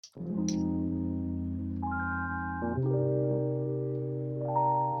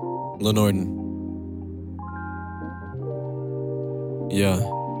Nortn. Yeah.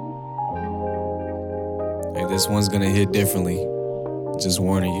 Hey, this one's gonna hit differently. Just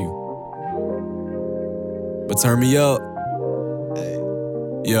warning you. But turn me up.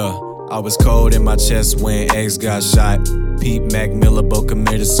 Yeah. I was cold in my chest when X got shot. Pete Mac Miller both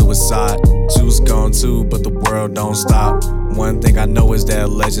committed suicide. Juice gone too, but the world don't stop. One thing I know is that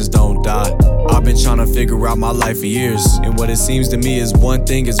legends don't die. I've been trying to figure out my life for years, and what it seems to me is one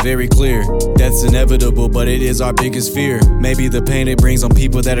thing is very clear. Death's inevitable, but it is our biggest fear. Maybe the pain it brings on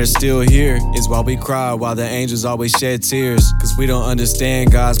people that are still here is why we cry, while the angels always shed tears. Cause we don't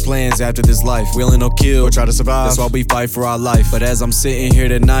understand God's plans after this life. We only know kill or try to survive. That's why we fight for our life. But as I'm sitting here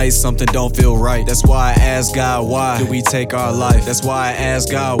tonight, something don't feel right. That's why I ask God, why do we take our life? That's why I ask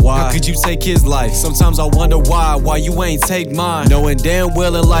God, why? How could you take his life? Sometimes I wonder why you ain't take mine. Knowing damn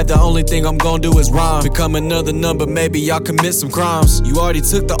well in life the only thing I'm gonna do is rhyme. Become another number, maybe I'll commit some crimes. You already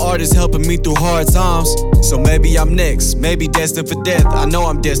took the artist helping me through hard times. So maybe I'm next, maybe destined for death. I know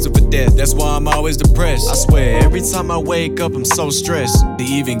I'm destined for death, that's why I'm always depressed. I swear, every time I wake up I'm so stressed to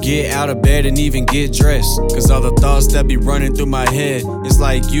even get out of bed and even get dressed. Cause all the thoughts that be running through my head, it's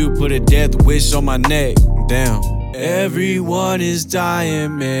like you put a death wish on my neck. Damn. Everyone is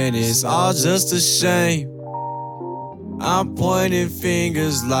dying, man, it's all just a shame. I'm pointing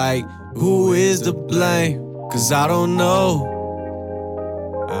fingers like, who is to blame? Cause I don't know.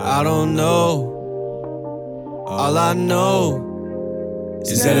 All I know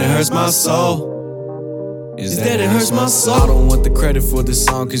is that it hurts my soul. Is that it hurts my soul. I don't want the credit for this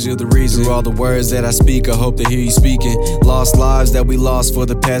song cause you're the reason. Through all the words that I speak, I hope to hear you speaking. Lost lives that we lost for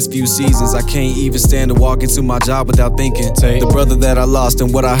the past few seasons. I can't even stand to walk into my job without thinking. The brother that I lost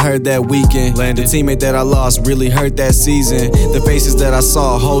and what I heard that weekend. The teammate that I lost really hurt that season. The faces that I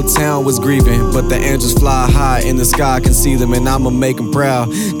saw, whole town was grieving. But the angels fly high in the sky, I can see them. And I'ma make them proud,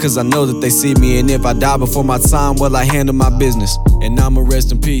 cause I know that they see me. And if I die before my time, well, I handle my business. And I'ma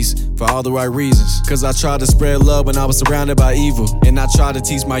rest in peace for all the right reasons. Cause I tried to spread love when I was surrounded by evil. And I tried to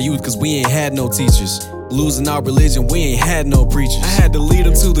teach my youth cause we ain't had no teachers. Losing our religion, we ain't had no preachers. I had to lead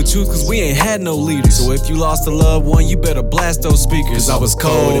them to the truth cause we ain't had no leaders. So if you lost a loved one, you better blast those speakers. Cause I was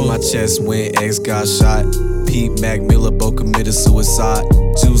cold in my chest when X got shot. Pete Mac Miller both committed suicide.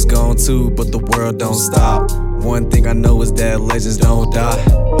 Juice gone too, but the world don't stop. One thing I know is that legends don't die.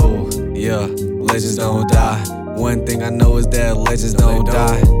 Oh, yeah, legends don't die. One thing I know is that legends don't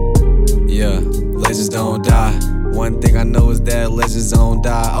die. Yeah, legends don't die. One thing I know is that legends don't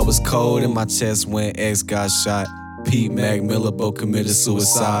die. I was cold in my chest when X got shot. Pete Mac Miller both committed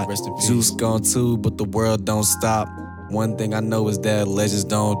suicide. Juice gone too, but the world don't stop. One thing I know is that legends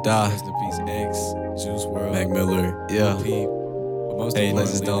don't die. Rest in peace, X, Juice WRLD, Mac Miller, yeah. Hey,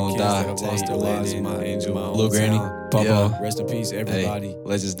 legends don't die. Lil Granny, Papa, rest in peace, everybody. Hey,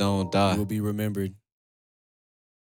 legends don't die. You will be remembered.